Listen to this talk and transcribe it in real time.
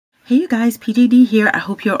Hey you guys, PJD here. I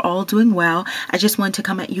hope you're all doing well. I just wanted to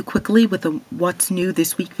come at you quickly with a what's new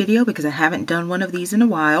this week video because I haven't done one of these in a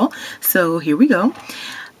while. So here we go.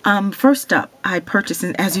 First up, I purchased,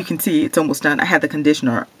 and as you can see, it's almost done. I had the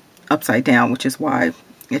conditioner upside down, which is why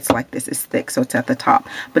it's like this. It's thick, so it's at the top,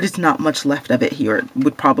 but it's not much left of it here. It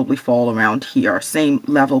would probably fall around here. Same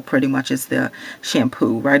level pretty much as the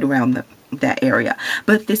shampoo, right around that area.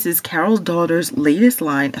 But this is Carol's daughter's latest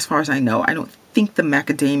line, as far as I know. I don't think the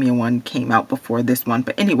macadamia one came out before this one,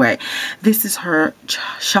 but anyway, this is her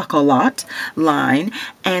chocolat line,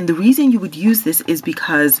 and the reason you would use this is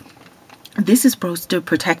because this is supposed to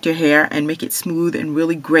protect your hair and make it smooth and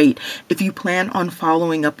really great if you plan on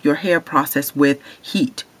following up your hair process with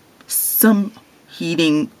heat. Some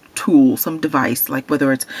heating tool, some device, like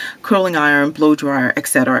whether it's curling iron, blow dryer,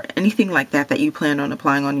 etc., anything like that that you plan on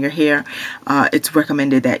applying on your hair, it's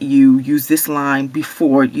recommended that you use this line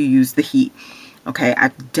before you use the heat. Okay,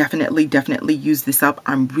 I've definitely used this up.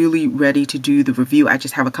 I'm really ready to do the review. I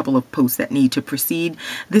just have a couple of posts that need to precede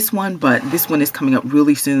this one, but this one is coming up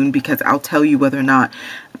really soon because I'll tell you whether or not,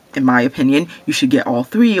 in my opinion, you should get all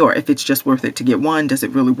three, or if it's just worth it to get one. Does it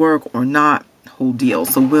really work or not? Whole deal.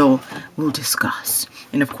 So we'll discuss.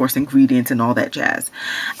 And of course, ingredients and all that jazz.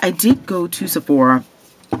 I did go to Sephora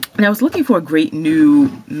and I was looking for a great new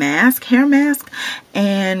mask, hair mask,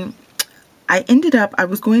 and I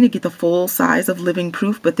was going to get the full size of Living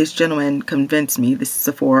Proof, but this gentleman convinced me, this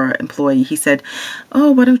Sephora employee. He said,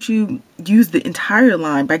 oh, why don't you use the entire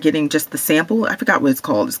line by getting just the sample? I forgot what it's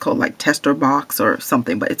called. It's called like tester box or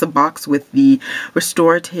something, but it's a box with the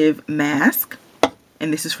restorative mask.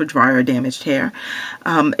 And this is for dry or damaged hair.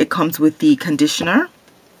 It comes with the conditioner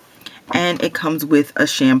and it comes with a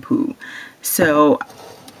shampoo. So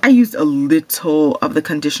I used a little of the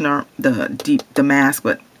conditioner, the mask,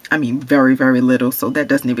 but I mean, very little, so that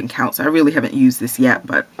doesn't even count. So I really haven't used this yet,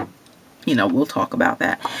 but you know, we'll talk about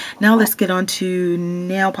that. Now let's get on to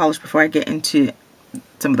nail polish before I get into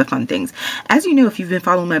some of the fun things. As you know, if you've been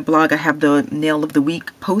following my blog, I have the nail of the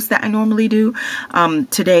week post that I normally do.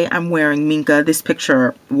 Today I'm wearing Minka. This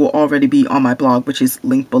picture will already be on my blog, which is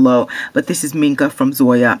linked below, but this is Minka from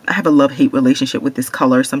Zoya. I have a love-hate relationship with this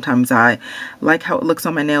color. Sometimes I like how it looks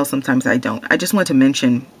on my nails, sometimes I don't. I just want to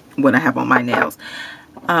mention what I have on my nails.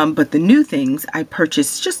 But the new things, I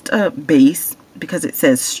purchased just a base because it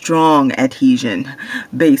says strong adhesion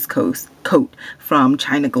base coat from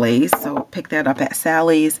China Glaze. So pick that up at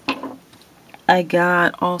Sally's. I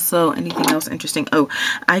got also anything else interesting. Oh,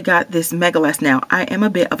 I got this Mega Lash. Now, I am a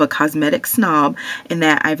bit of a cosmetic snob in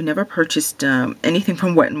that I've never purchased anything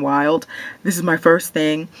from Wet n Wild. This is my first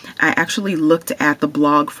thing. I actually looked at the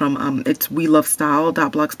blog from it's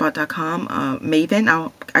welovestyle.blogspot.com.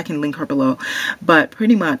 Maven. I can link her below. But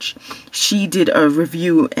pretty much, she did a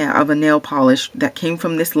review of a nail polish that came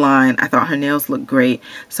from this line. I thought her nails looked great,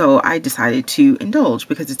 so I decided to indulge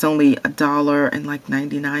because it's only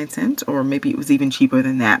 $1.99, or maybe it was even cheaper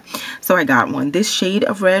than that. So I got one. This shade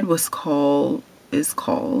of red is called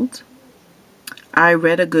I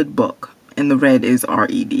Read a Good Book, and the red is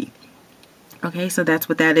RED. Okay, so that's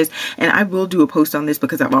what that is. And I will do a post on this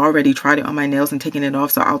because I've already tried it on my nails and taken it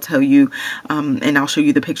off. So I'll tell you, and I'll show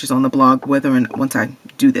you the pictures on the blog once I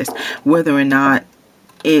do this, whether or not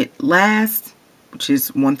it lasts, which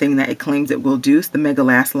is one thing that it claims it will do. It's the Mega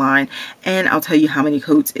Lash line. And I'll tell you how many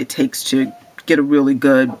coats it takes to get a really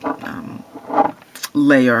good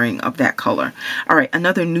layering of that color. All right,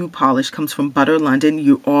 another new polish comes from Butter London.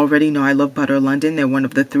 You already know I love Butter London. They're one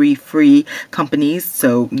of the 3 free companies,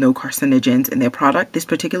 so no carcinogens in their product. This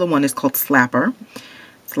particular one is called Slapper.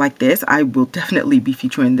 It's like this. I will definitely be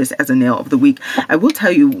featuring this as a nail of the week. I will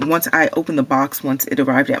tell you, once I opened the box, once it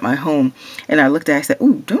arrived at my home, and I looked at it, I said,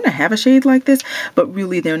 ooh, don't I have a shade like this? But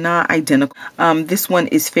really, they're not identical. This one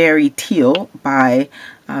is Fairy Teal by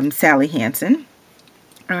Sally Hansen.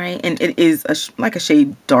 All right, and it is like a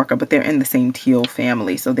shade darker, but they're in the same teal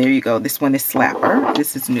family. So there you go. This one is Slapper.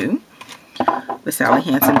 This is new. The Sally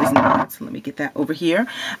Hansen is not. So let me get that over here.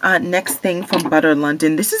 Next thing from Butter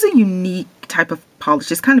London. This is a unique type of polish.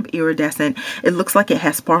 It's kind of iridescent. It looks like it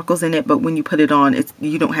has sparkles in it, but when you put it on,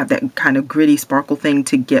 you don't have that kind of gritty sparkle thing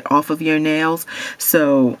to get off of your nails.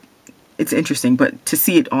 So it's interesting, but to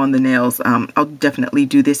see it on the nails, I'll definitely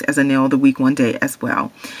do this as a nail of the week one day as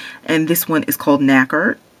well. And this one is called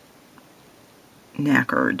Knackered.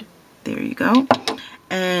 There you go.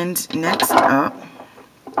 And next up,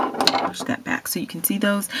 push that back so you can see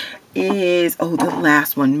those, is, oh, the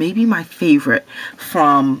last one, maybe my favorite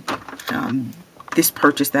from this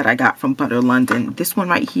purchase that I got from Butter London. This one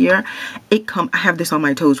right here, I have this on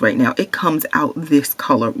my toes right now. It comes out this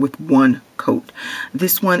color with one coat.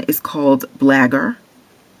 This one is called Blagger.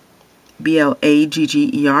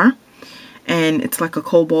 Blagger. And it's like a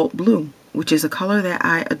cobalt blue, which is a color that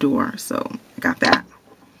I adore. So I got that.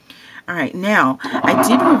 All right, now I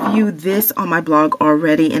did review this on my blog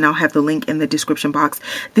already, and I'll have the link in the description box.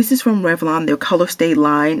 This is from Revlon, their Color Stay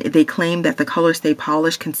line. They claim that the Color Stay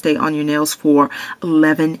polish can stay on your nails for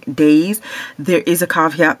 11 days. There is a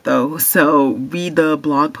caveat though, so read the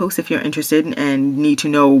blog post if you're interested and need to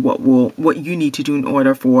know what you need to do in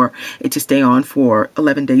order for it to stay on for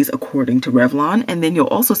 11 days according to Revlon. And then you'll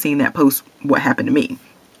also see in that post what happened to me.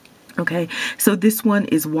 Okay, so this one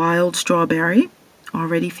is Wild Strawberry,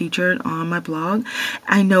 already featured on my blog.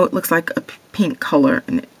 I know it looks like a pink color,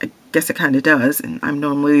 and I guess it kind of does, and I'm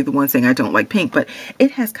normally the one saying I don't like pink, but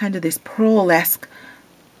it has kind of this pearl-esque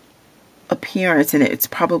appearance in it. It's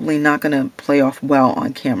probably not going to play off well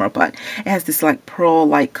on camera, but it has this like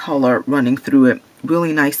pearl-like color running through it.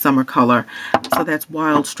 Really nice summer color. So that's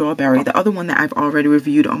Wild Strawberry. The other one that I've already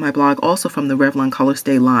reviewed on my blog, also from the Revlon Color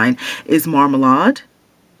Stay line, is Marmalade.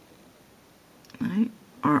 Right?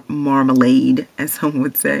 Or Marmalade, as some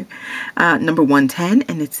would say. Number 110,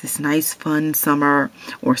 and it's this nice fun summer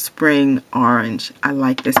or spring orange. I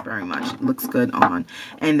like this very much. It looks good on.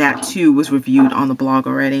 And that too was reviewed on the blog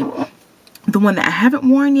already. The one that I haven't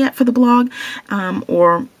worn yet for the blog,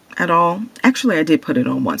 or at all. Actually, I did put it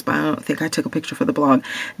on once, but I don't think I took a picture for the blog.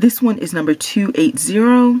 This one is number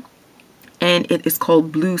 280, and it is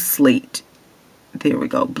called Blue Slate. There we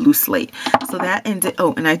go, Blue Slate. So that ended.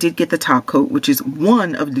 Oh, and I did get the top coat, which is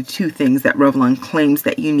one of the two things that Revlon claims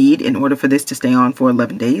that you need in order for this to stay on for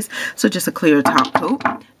 11 days. So just a clear top coat.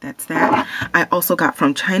 That's that. I also got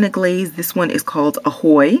from China Glaze. This one is called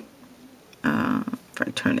Ahoy. If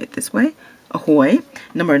I turn it this way. Ahoy,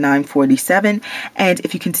 number 947. And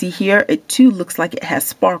if you can see here, it too looks like it has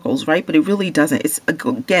sparkles, right? But it really doesn't. It's,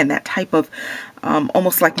 again, that type of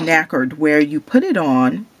almost like nacquered, where you put it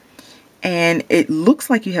on and it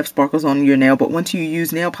looks like you have sparkles on your nail, but once you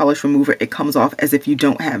use nail polish remover, it comes off as if you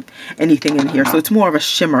don't have anything in here. So it's more of a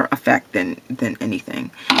shimmer effect than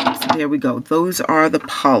anything. So there we go. Those are the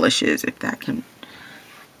polishes, if that can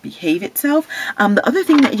behave itself. The other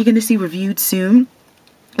thing that you're going to see reviewed soon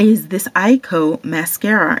is this Ico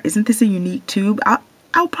mascara. Isn't this a unique tube?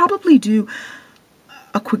 I'll probably do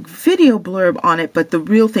a quick video blurb on it, but the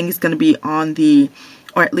real thing is going to be on the,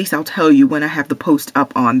 or at least I'll tell you when I have the post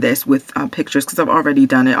up on this with pictures, because I've already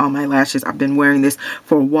done it on my lashes. I've been wearing this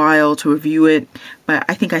for a while to review it, but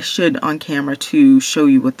I think I should on camera to show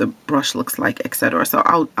you what the brush looks like, etc. So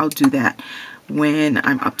I'll do that when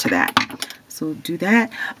I'm up to that. So do that.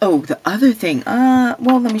 Oh, the other thing,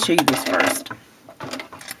 well, let me show you this first.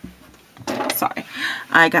 Sorry,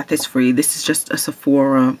 I got this free. This is just a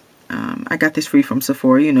Sephora. I got this free from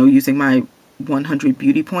Sephora, you know, using my 100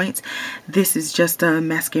 beauty points. This is just a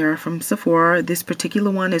mascara from Sephora. This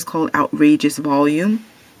particular one is called Outrageous Volume.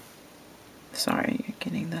 Sorry, you're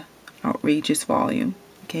getting the Outrageous Volume.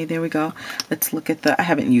 Okay, there we go. Let's look at the, I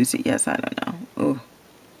haven't used it yet, so I don't know.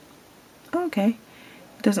 Oh, okay.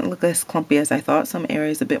 It doesn't look as clumpy as I thought. Some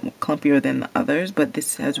areas a bit more clumpier than the others, but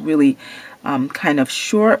this has really kind of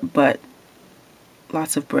short, but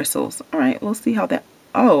lots of bristles. All right, we'll see how that,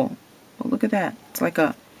 oh, well, look at that. It's like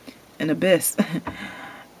an abyss.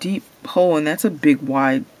 Deep hole, and that's a big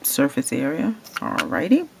wide surface area.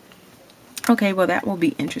 Alrighty. Okay, well, that will be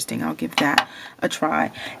interesting. I'll give that a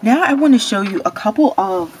try. Now I want to show you a couple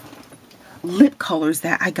of lip colors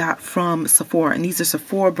that I got from Sephora, and these are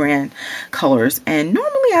Sephora brand colors. And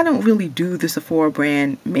normally I don't really do the Sephora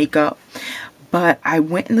brand makeup, but I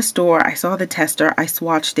went in the store, I saw the tester, I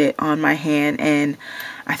swatched it on my hand, and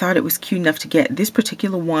I thought it was cute enough to get. This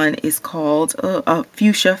particular one is called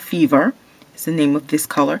Fuchsia Fever. It's the name of this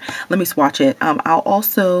color. Let me swatch it. I'll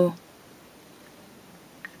also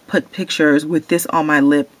put pictures with this on my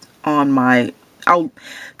lip on my, I'll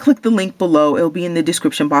click the link below. It'll be in the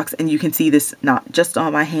description box, and you can see this not just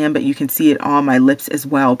on my hand, but you can see it on my lips as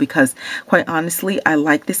well, because quite honestly, I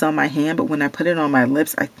like this on my hand, but when I put it on my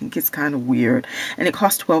lips, I think it's kind of weird. And it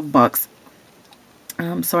cost 12 bucks.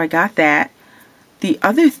 So I got that. The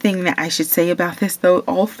other thing that I should say about this, though,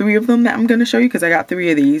 all three of them that I'm going to show you, because I got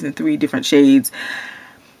 3 of these in 3 different shades,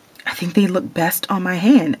 I think they look best on my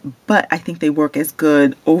hand, but I think they work as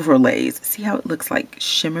good overlays. See how it looks like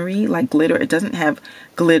shimmery, like glitter? It doesn't have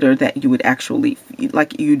glitter that you would actually,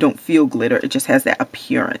 like, you don't feel glitter. It just has that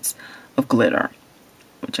appearance of glitter,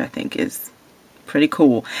 which I think is pretty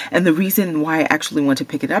cool. And the reason why I actually want to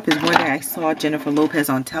pick it up is one day I saw Jennifer Lopez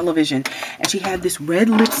on television, and she had this red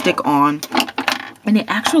lipstick on, and it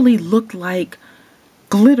actually looked like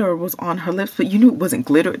glitter was on her lips, but you knew it wasn't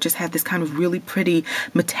glitter. It just had this kind of really pretty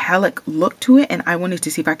metallic look to it, and I wanted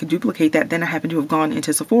to see if I could duplicate that. Then I happened to have gone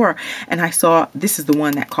into Sephora, and I saw, this is the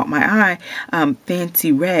one that caught my eye,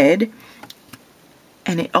 Fancy Red,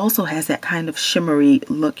 and it also has that kind of shimmery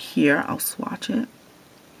look here. I'll swatch it,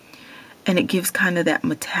 and it gives kind of that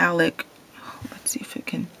metallic, let's see if it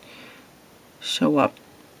can show up,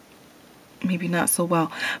 maybe not so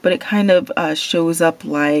well, but it kind of shows up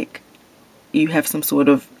like you have some sort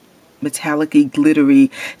of metallic-y, glittery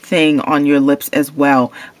thing on your lips as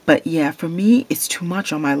well. But yeah, for me, it's too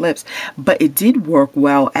much on my lips. But it did work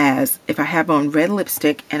well as if I have on red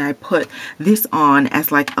lipstick and I put this on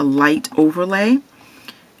as like a light overlay.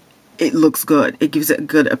 It looks good. It gives it a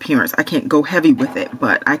good appearance. I can't go heavy with it,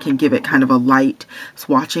 but I can give it kind of a light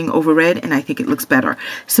swatching over red, and I think it looks better.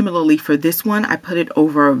 Similarly for this one, I put it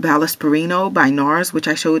over Valesperino by NARS, which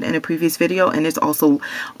I showed in a previous video, and it's also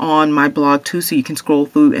on my blog too, so you can scroll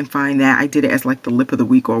through and find that. I did it as like the lip of the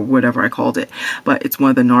week or whatever I called it, but it's one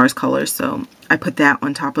of the NARS colors, so I put that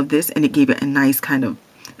on top of this, and it gave it a nice kind of,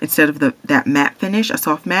 instead of that matte finish, a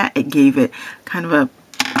soft matte, it gave it kind of a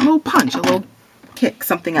little punch, a little kick,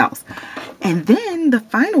 something else. And then the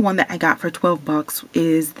final one that I got for 12 bucks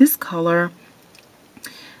is this color,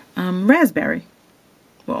 raspberry.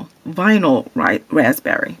 Well, vinyl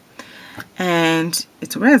raspberry. And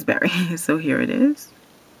it's a raspberry. So here it is.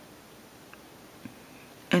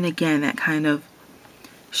 And again, that kind of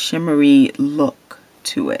shimmery look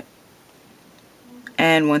to it.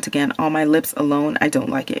 And once again, on my lips alone, I don't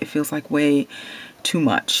like it. It feels like way too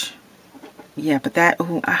much. Yeah, but that,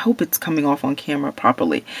 oh, I hope it's coming off on camera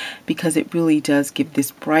properly, because it really does give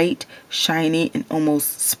this bright, shiny, and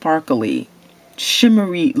almost sparkly,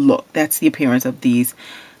 shimmery look. That's the appearance of these.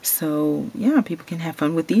 So yeah, people can have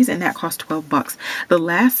fun with these, and that cost 12 bucks. The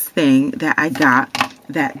last thing that I got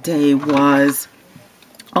that day was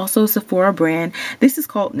also a Sephora brand. This is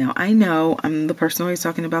called, now I know I'm the person always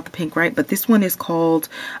talking about the pink, right? But this one is called,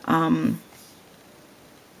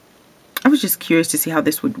 I was just curious to see how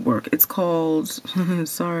this would work. It's called,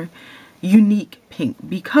 sorry, Unique Pink,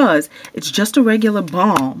 because it's just a regular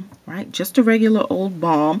balm, right? Just a regular old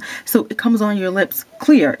balm. So it comes on your lips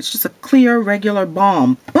clear. It's just a clear, regular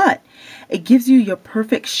balm, but it gives you your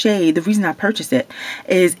perfect shade. The reason I purchased it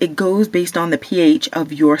is it goes based on the pH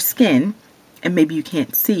of your skin. And maybe you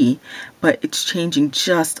can't see, but it's changing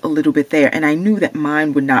just a little bit there. And I knew that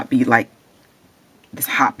mine would not be like this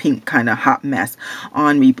hot pink kind of hot mess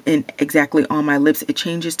on me and exactly on my lips. It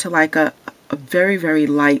changes to like a very, very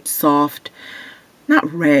light, soft, not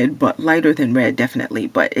red, but lighter than red, definitely.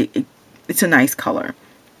 But it's a nice color,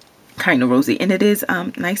 kind of rosy. And it is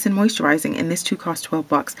nice and moisturizing. And this too cost 12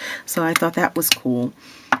 bucks. So I thought that was cool.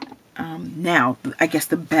 Now, I guess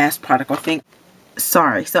the best product, I think,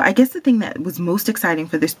 sorry. So I guess the thing that was most exciting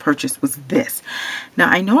for this purchase was this. Now,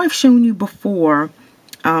 I know I've shown you before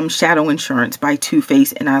Shadow Insurance by Too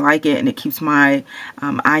Faced, and I like it, and it keeps my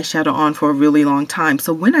eyeshadow on for a really long time.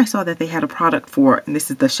 So when I saw that they had a product for, and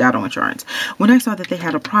this is the Shadow Insurance, when I saw that they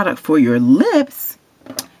had a product for your lips,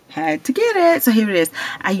 had to get it. So here it is.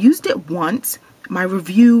 I used it once. My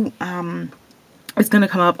review is going to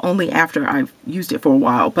come up only after I've used it for a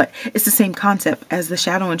while, but it's the same concept as the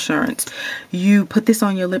Shadow Insurance. You put this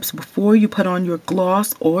on your lips before you put on your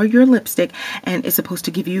gloss or your lipstick, and it's supposed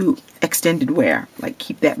to give you extended wear, like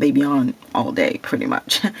keep that baby on all day pretty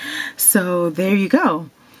much. So there you go.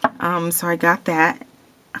 So I got that.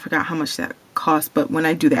 I forgot how much that cost, but when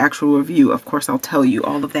I do the actual review, of course, I'll tell you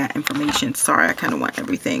all of that information. Sorry, I kind of want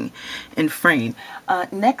everything in frame.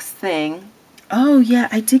 Next thing, oh yeah,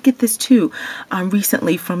 I did get this too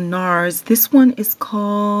recently from NARS. This one is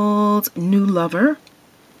called New Lover.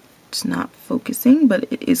 It's not focusing, but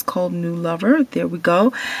it is called New Lover. There we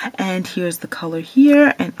go. And here's the color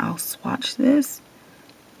here, and I'll swatch this.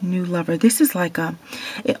 New Lover. This is like a,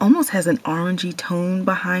 it almost has an orangey tone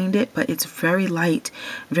behind it, but it's very light,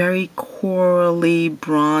 very corally,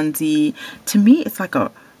 bronzy. To me, it's like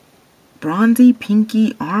a bronzy,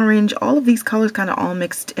 pinky, orange, all of these colors kind of all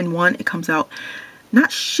mixed in one. It comes out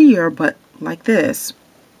not sheer, but like this,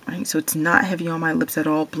 right? So it's not heavy on my lips at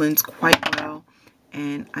all, blends quite well,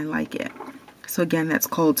 and I like it. So again, that's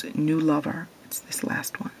called New Lover. It's this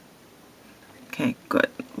last one. Okay, good,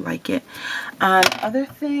 like it. Other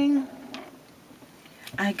thing,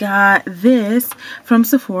 I got this from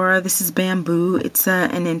Sephora. This is Bamboo. It's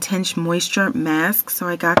an Intense Moisture Mask, so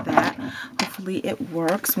I got that. Hopefully it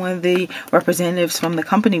works. One of the representatives from the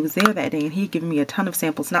company was there that day, and he gave me a ton of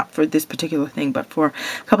samples, not for this particular thing, but for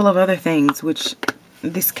a couple of other things, which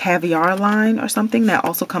this Caviar line or something that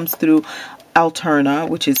also comes through Alterna,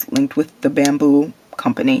 which is linked with the Bamboo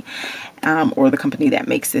company, or the company that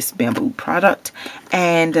makes this bamboo product.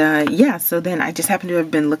 And yeah, so then I just happened to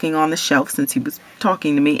have been looking on the shelf since he was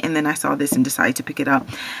talking to me, and then I saw this and decided to pick it up.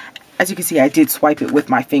 As you can see, I did swipe it with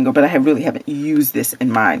my finger, but I really haven't used this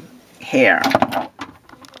in my hair.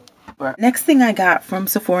 Next thing I got from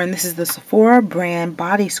Sephora, and this is the Sephora brand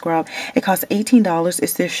body scrub. It costs $18.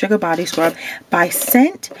 It's their sugar body scrub. By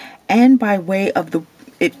scent and by way of the way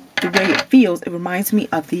it feels, it reminds me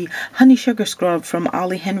of the honey sugar scrub from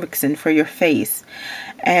Ole Henriksen for your face.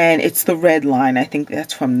 And it's the red line. I think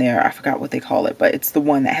that's from there. I forgot what they call it, but it's the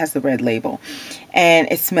one that has the red label.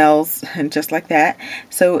 And it smells just like that.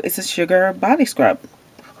 So it's a sugar body scrub.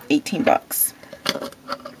 18 bucks.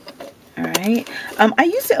 Alright, I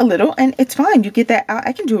used it a little and it's fine. You get that out.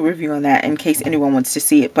 I can do a review on that in case anyone wants to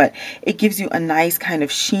see it, but it gives you a nice kind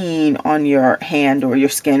of sheen on your hand or your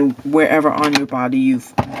skin, wherever on your body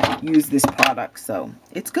you've used this product. So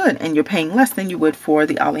it's good, and you're paying less than you would for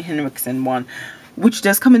the Ole Henriksen one, which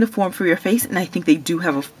does come in the form for your face, and I think they do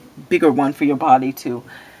have a bigger one for your body too.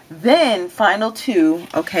 Then final two,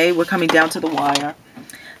 okay, we're coming down to the wire.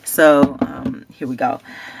 So here we go.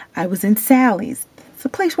 I was in Sally's. It's a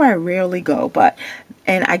place where I rarely go,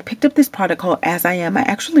 and I picked up this product called As I Am. I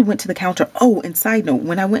actually went to the counter. Oh, and side note,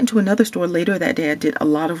 when I went into another store later that day, I did a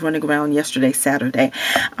lot of running around yesterday, Saturday,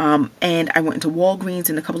 and I went into Walgreens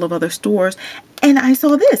and a couple of other stores, and I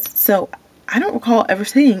saw this. So I don't recall ever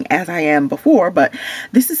seeing As I Am before, but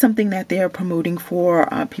this is something that they're promoting for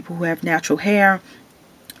people who have natural hair.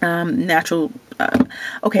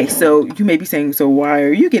 Okay, so you may be saying, so why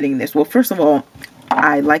are you getting this? Well, first of all,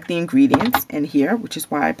 I like the ingredients in here, which is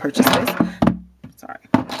why I purchased this. Sorry.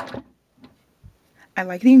 I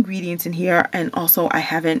like the ingredients in here, and also I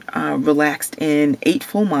haven't relaxed in 8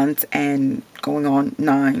 full months and going on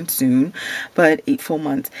 9 soon, but 8 full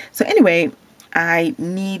months. So anyway, I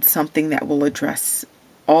need something that will address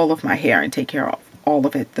all of my hair and take care of all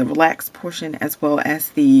of it, the relaxed portion as well as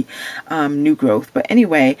the new growth. But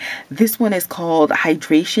anyway, this one is called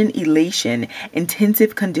Hydration Elation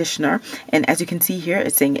Intensive Conditioner, and as you can see here,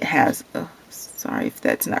 it's saying it has sorry if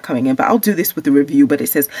that's not coming in, but I'll do this with the review. But it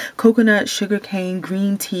says coconut, sugarcane,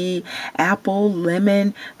 green tea, apple,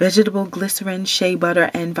 lemon, vegetable glycerin, shea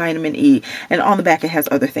butter, and vitamin E. And on the back it has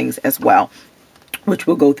other things as well, which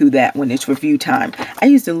we'll go through that when it's review time. I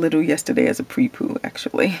used a little yesterday as a pre-poo,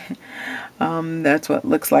 actually. That's what it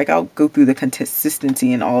looks like. I'll go through the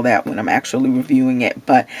consistency and all that when I'm actually reviewing it.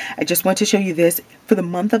 But I just want to show you this for the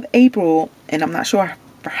month of April, and I'm not sure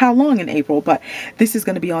for how long in April, but this is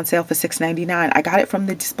going to be on sale for $6.99. I got it from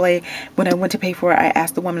the display. When I went to pay for it, I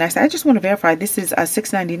asked the woman, I said, I just want to verify this is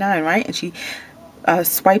 $6.99, right? And she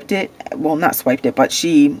swiped it. Well, not swiped it, but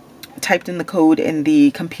she typed in the code in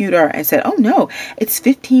the computer and said, oh no, it's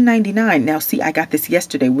 $15.99. Now see, I got this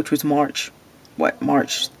yesterday, which was March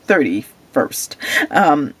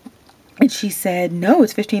 31st. And she said, no,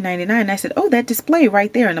 it's $15.99. And I said, oh, that display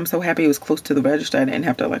right there. And I'm so happy it was close to the register. I didn't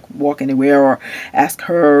have to like walk anywhere or ask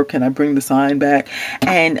her, can I bring the sign back?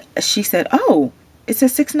 And she said, oh, it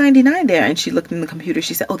says $6.99 there. And she looked in the computer.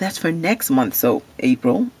 She said, oh, that's for next month. So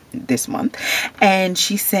April, this month. And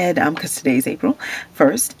she said, because today's April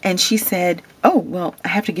 1st. And she said, oh, well, I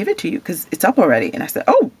have to give it to you because it's up already. And I said,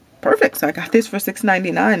 oh, perfect. So I got this for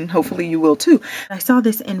 $6.99, and hopefully you will too. I saw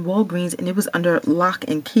this in Walgreens, and it was under lock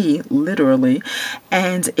and key, literally,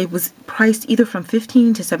 and it was priced either from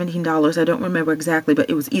 $15 to $17. I don't remember exactly,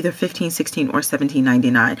 but it was either $15, $16, or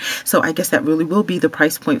 $17.99. So I guess that really will be the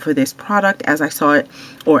price point for this product, as I saw it,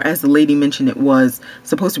 or as the lady mentioned it was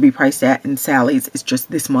supposed to be priced at in Sally's. It's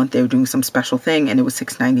just this month they were doing some special thing, and it was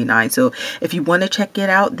 $6.99. So if you want to check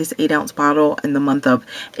it out, this 8-ounce bottle in the month of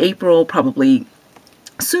April, probably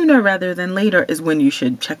sooner rather than later, is when you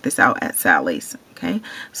should check this out at Sally's. Okay,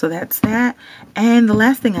 so that's that. And the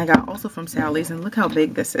last thing I got also from Sally's, and look how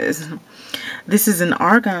big this is. This is an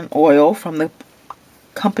argan oil from the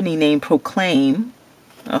company named Proclaim.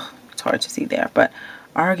 Oh, it's hard to see there, but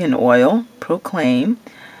argan oil, Proclaim,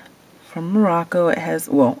 from Morocco. It has,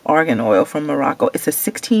 well, argan oil from Morocco. It's a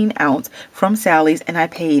 16-ounce from Sally's, and I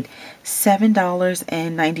paid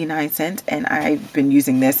 $7.99, and I've been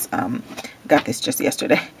using this. Got this just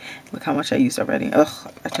yesterday. Look how much I used already. Ugh,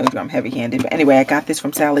 I told you I'm heavy-handed. But anyway, I got this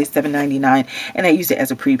from Sally's, $7.99, and I use it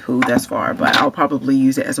as a pre-poo thus far, but I'll probably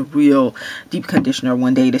use it as a real deep conditioner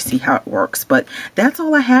one day to see how it works. But that's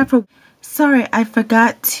all I have for... Sorry, I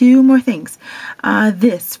forgot 2 more things.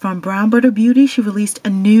 This from Brown Butter Beauty. She released a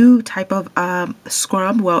new type of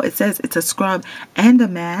scrub. Well, it says it's a scrub and a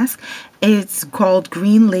mask. It's called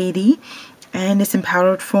Green Lady, and it's in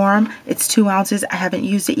powdered form. It's 2 ounces. I haven't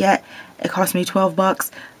used it yet. It cost me 12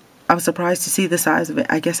 bucks. I was surprised to see the size of it.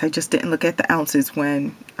 I guess I just didn't look at the ounces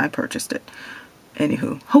when I purchased it.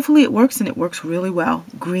 Anywho, hopefully it works, and it works really well.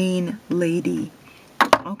 Green Lady.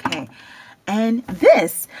 Okay. And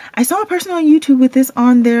this, I saw a person on YouTube with this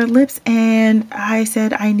on their lips, and I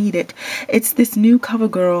said I need it. It's this new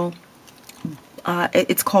CoverGirl.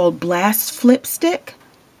 It's called Blast Flip Stick.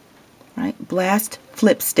 Right? Blast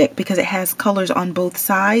Flip Stick, because it has colors on both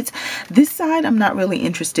sides. This side I'm not really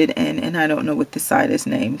interested in, and I don't know what this side is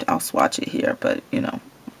named. I'll swatch it here, but you know,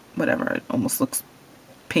 whatever. It almost looks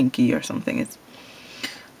pinky or something. It's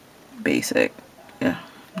basic. Yeah,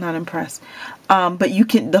 not impressed. But you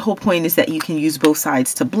can, the whole point is that you can use both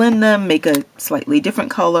sides to blend them, make a slightly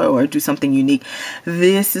different color, or do something unique.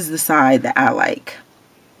 This is the side that I like,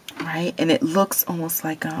 right? And it looks almost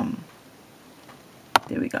like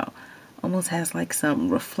there we go. Almost has like some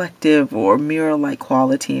reflective or mirror-like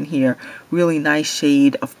quality in here. Really nice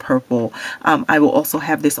shade of purple. I will also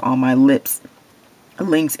have this on my lips.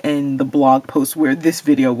 Links in the blog post where this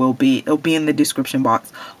video will be. It'll be in the description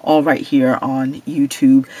box, all right here on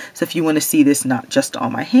YouTube. So if you want to see this not just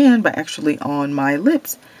on my hand, but actually on my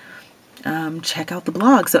lips, check out the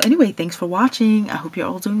blog. So anyway, thanks for watching. I hope you're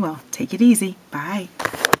all doing well. Take it easy. Bye.